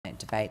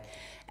debate.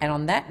 And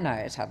on that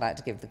note, I'd like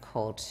to give the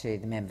call to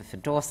the member for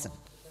Dawson.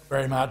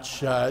 Very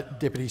much,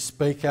 Deputy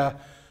Speaker.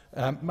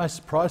 Most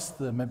surprised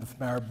the member for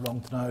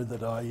Maribyrnong to know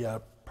that I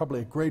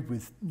probably agreed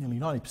with nearly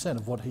 90%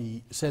 of what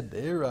he said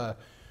there.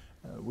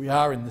 We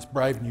are in this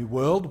brave new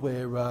world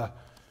where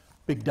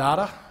big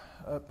data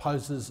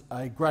poses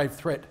a grave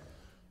threat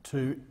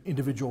to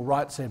individual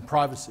rights and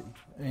privacy,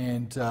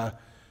 and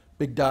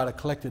big data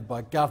collected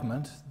by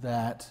government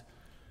that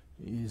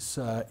is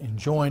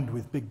enjoined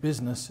with big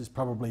business is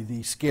probably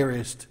the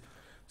scariest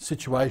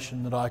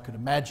situation that I could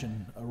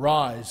imagine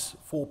arise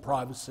for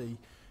privacy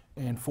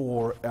and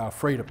for our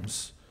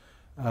freedoms.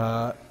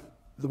 The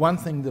one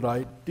thing that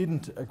I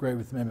didn't agree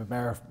with Member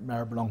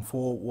Maribyrnong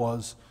for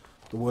was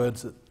the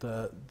words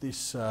that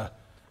this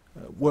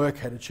work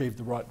had achieved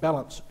the right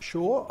balance.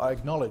 Sure, I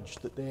acknowledge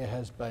that there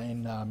has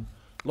been a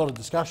lot of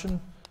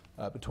discussion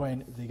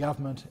between the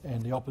government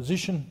and the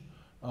opposition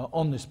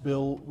on this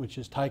bill, which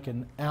has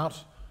taken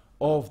out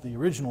of the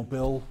original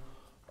bill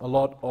a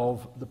lot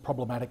of the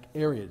problematic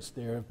areas.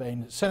 There have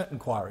been Senate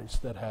inquiries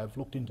that have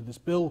looked into this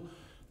bill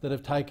that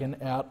have taken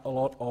out a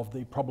lot of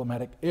the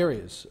problematic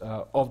areas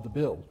of the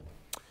bill.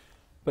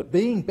 But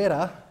being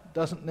better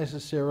doesn't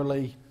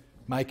necessarily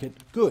make it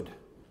good.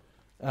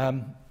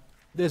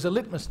 There's a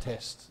litmus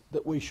test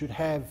that we should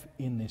have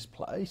in this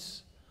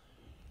place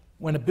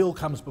when a bill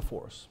comes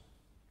before us.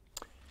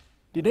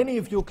 Did any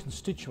of your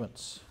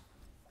constituents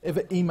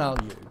ever email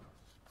you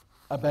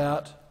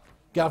about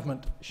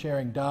government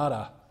sharing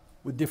data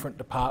with different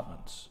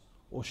departments,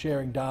 or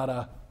sharing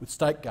data with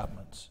state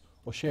governments,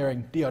 or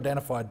sharing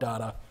de-identified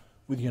data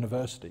with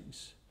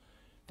universities?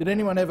 Did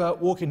anyone ever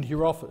walk into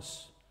your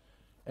office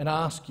and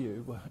ask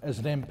you, as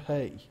an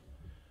MP,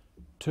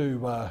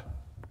 to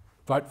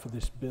vote for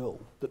this bill,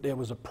 that there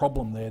was a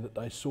problem there that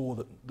they saw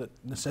that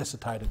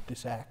necessitated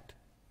this act,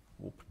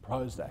 or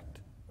proposed act?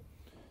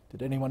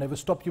 Did anyone ever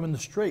stop you in the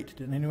street?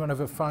 Did anyone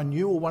ever phone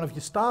you or one of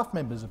your staff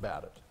members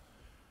about it?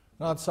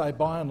 And I'd say,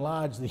 by and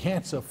large, the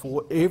answer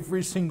for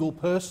every single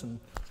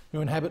person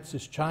who inhabits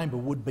this chamber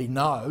would be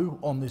no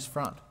on this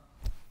front.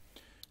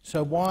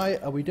 So why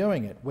are we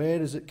doing it? Where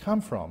does it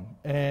come from?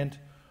 And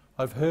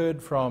I've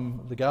heard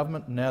from the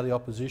government and now the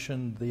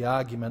opposition the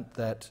argument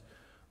that,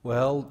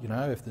 well, you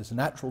know, if there's a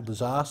natural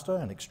disaster,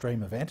 an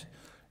extreme event,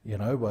 you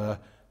know,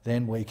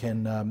 then we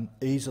can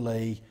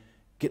easily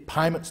get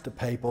payments to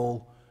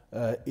people.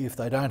 If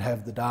they don't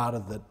have the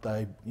data that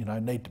they, you know,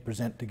 need to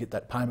present to get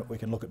that payment, we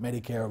can look at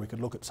Medicare, or we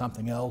could look at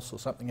something else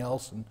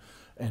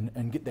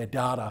and get their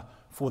data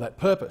for that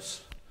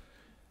purpose.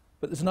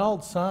 But there's an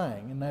old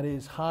saying, and that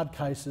is, hard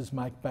cases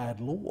make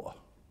bad law.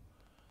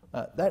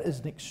 That is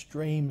an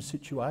extreme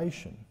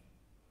situation.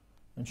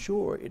 And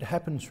sure, it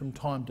happens from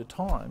time to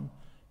time.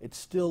 It's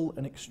still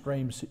an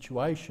extreme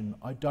situation.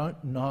 I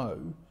don't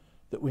know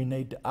that we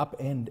need to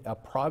upend our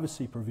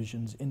privacy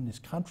provisions in this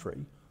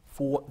country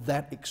for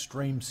that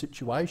extreme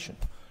situation.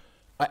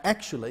 I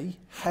actually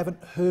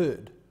haven't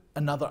heard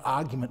another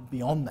argument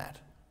beyond that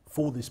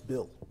for this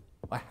bill.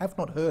 I have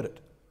not heard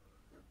it.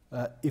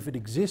 If it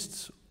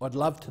exists, I'd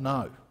love to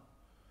know.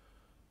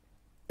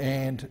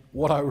 And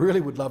what I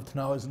really would love to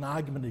know is an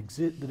argument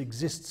that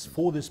exists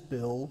for this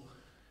bill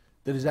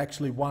that is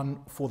actually one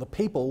for the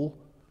people,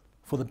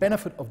 for the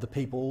benefit of the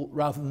people,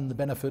 rather than the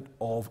benefit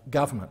of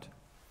government.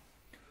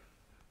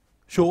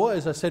 Sure,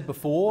 as I said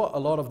before, a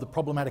lot of the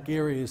problematic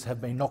areas have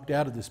been knocked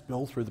out of this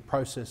bill through the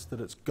process that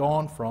it's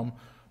gone from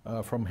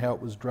how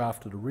it was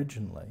drafted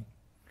originally.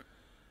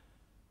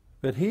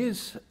 But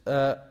here's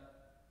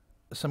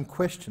some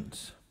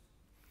questions.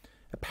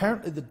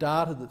 Apparently the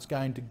data that's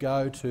going to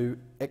go to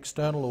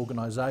external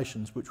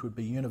organisations, which would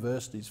be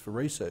universities for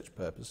research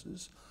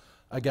purposes,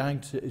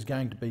 is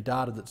going to be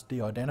data that's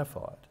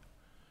de-identified.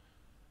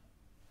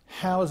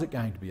 How is it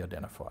going to be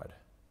identified?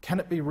 Can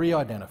it be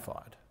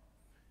re-identified?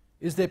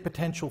 Is there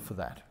potential for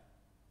that?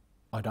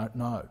 I don't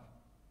know.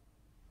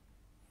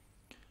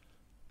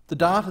 The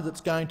data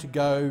that's going to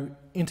go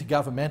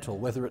intergovernmental,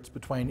 whether it's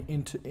between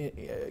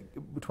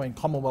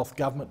Commonwealth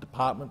government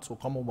departments or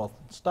Commonwealth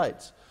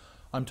states,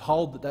 I'm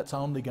told that that's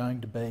only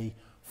going to be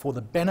for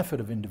the benefit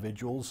of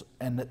individuals,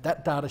 and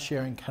that data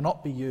sharing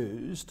cannot be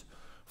used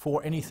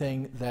for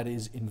anything that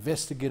is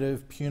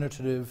investigative,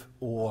 punitive,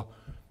 or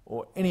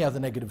any other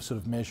negative sort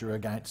of measure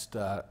against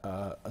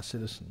a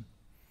citizen.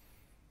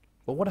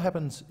 But what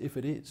happens if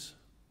it is?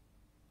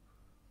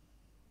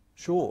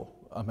 Sure,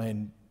 I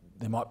mean,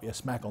 there might be a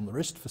smack on the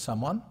wrist for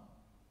someone,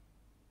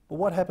 but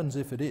what happens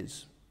if it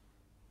is?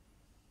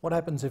 What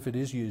happens if it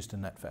is used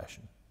in that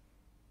fashion?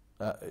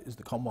 Is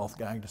the Commonwealth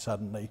going to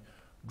suddenly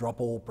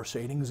drop all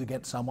proceedings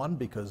against someone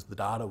because the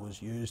data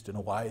was used in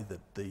a way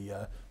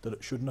that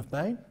it shouldn't have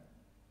been?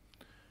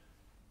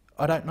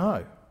 I don't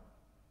know.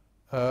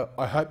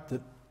 I hope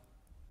that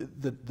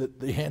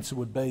the answer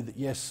would be that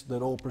yes,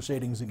 that all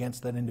proceedings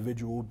against that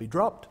individual would be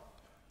dropped.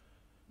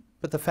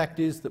 But the fact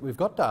is that we've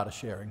got data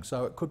sharing,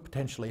 so it could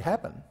potentially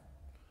happen.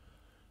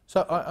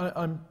 So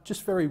I'm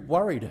just very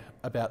worried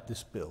about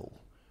this bill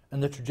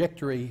and the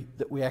trajectory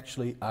that we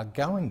actually are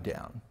going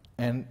down.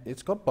 And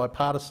it's got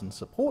bipartisan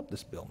support,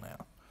 this bill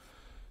now.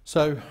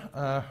 So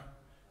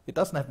it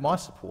doesn't have my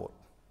support,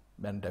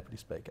 Madam Deputy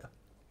Speaker.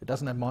 It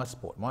doesn't have my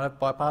support. It might have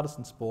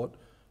bipartisan support,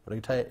 but I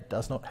can tell you it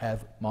does not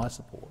have my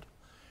support.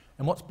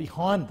 And what's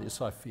behind this,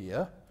 I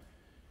fear,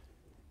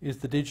 is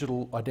the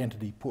digital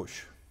identity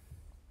push.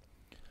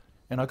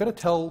 And I've got to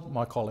tell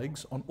my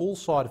colleagues on all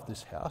sides of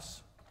this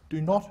House,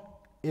 do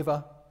not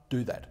ever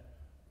do that.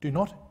 Do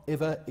not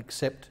ever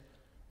accept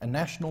a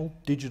national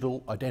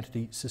digital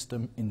identity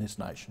system in this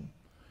nation.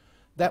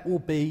 That will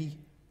be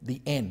the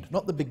end,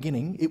 not the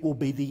beginning, it will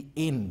be the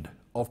end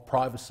of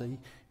privacy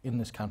in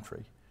this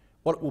country.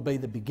 What it will be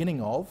the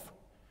beginning of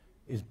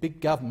is big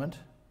government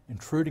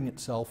intruding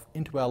itself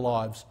into our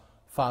lives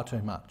far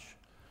too much.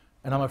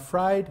 And I'm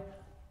afraid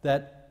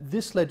that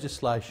this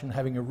legislation,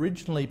 having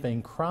originally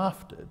been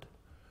crafted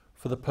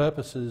for the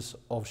purposes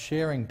of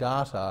sharing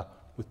data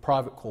with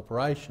private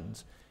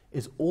corporations,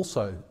 is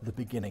also the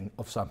beginning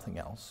of something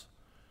else.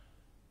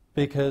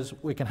 Because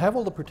we can have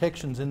all the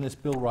protections in this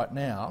bill right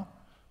now,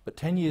 but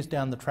 10 years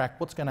down the track,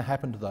 what's going to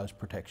happen to those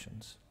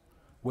protections?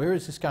 Where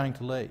is this going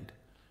to lead?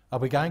 Are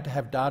we going to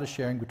have data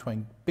sharing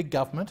between big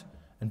government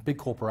and big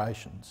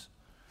corporations?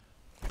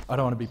 I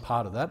don't want to be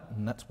part of that,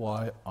 and that's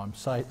why I'm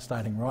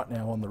stating right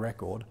now on the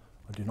record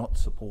I do not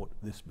support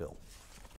this bill.